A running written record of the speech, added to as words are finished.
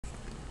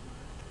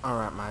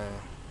Alright, my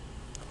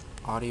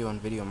audio and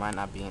video might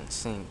not be in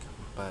sync,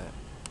 but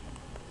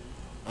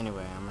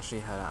anyway, I'm gonna show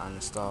you how to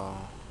uninstall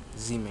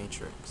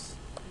Zmatrix.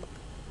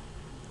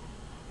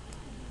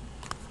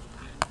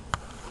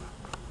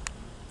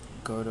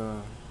 Go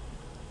to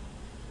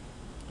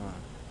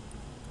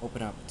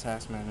open up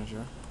Task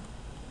Manager,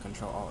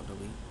 Control Alt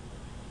Delete.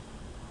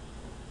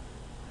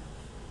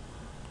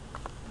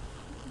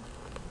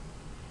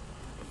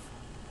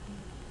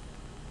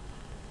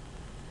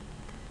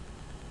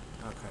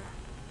 Okay.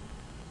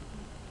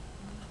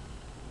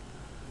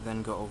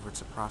 Then go over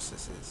to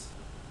Processes.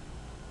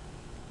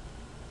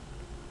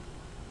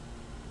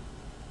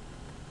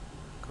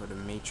 Go to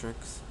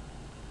Matrix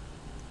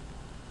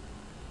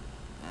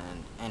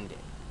and end it.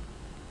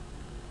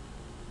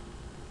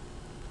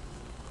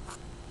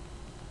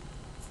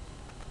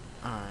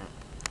 Alright.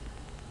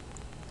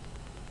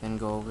 Then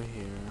go over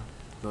here,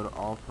 go to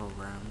All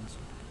Programs,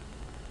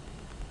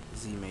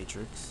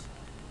 Zmatrix,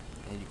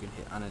 and you can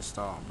hit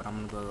uninstall. But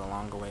I'm gonna go the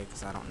longer way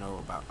because I don't know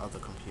about other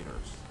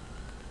computers.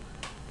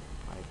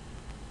 Like,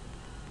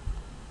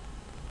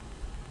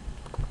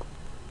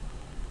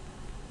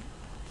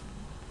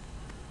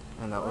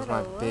 and that was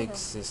my big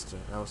sister.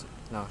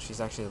 No, she's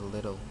actually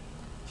little.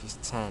 She's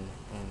 10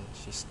 and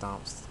she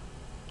stomps.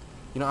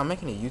 You know, I'm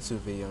making a YouTube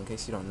video in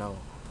case you don't know.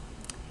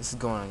 This is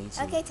going on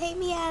YouTube. Okay, take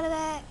me out of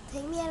that.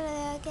 Take me out of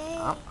that,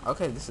 okay?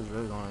 Okay, this is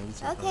really going on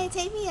YouTube. Okay,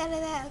 take me out of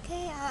that,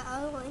 okay?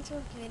 I don't want to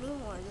interrupt you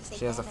anymore. Just take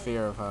She has a me out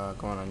fear of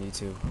going on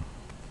YouTube.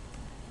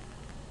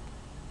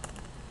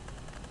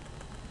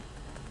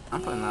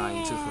 I'm putting that on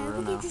YouTube for real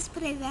we now. can just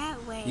put it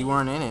that way. You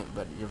weren't in it,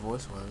 but your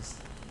voice was.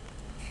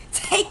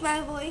 Take my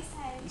voice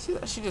out. You see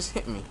that? She just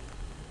hit me.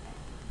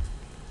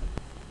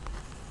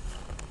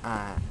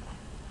 Alright.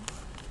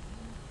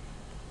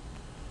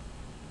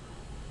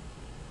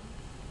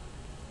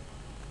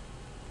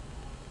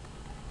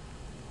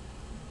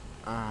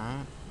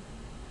 Alright.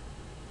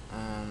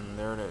 And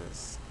there it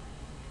is.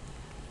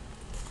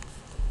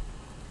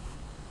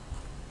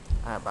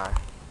 Alright, bye.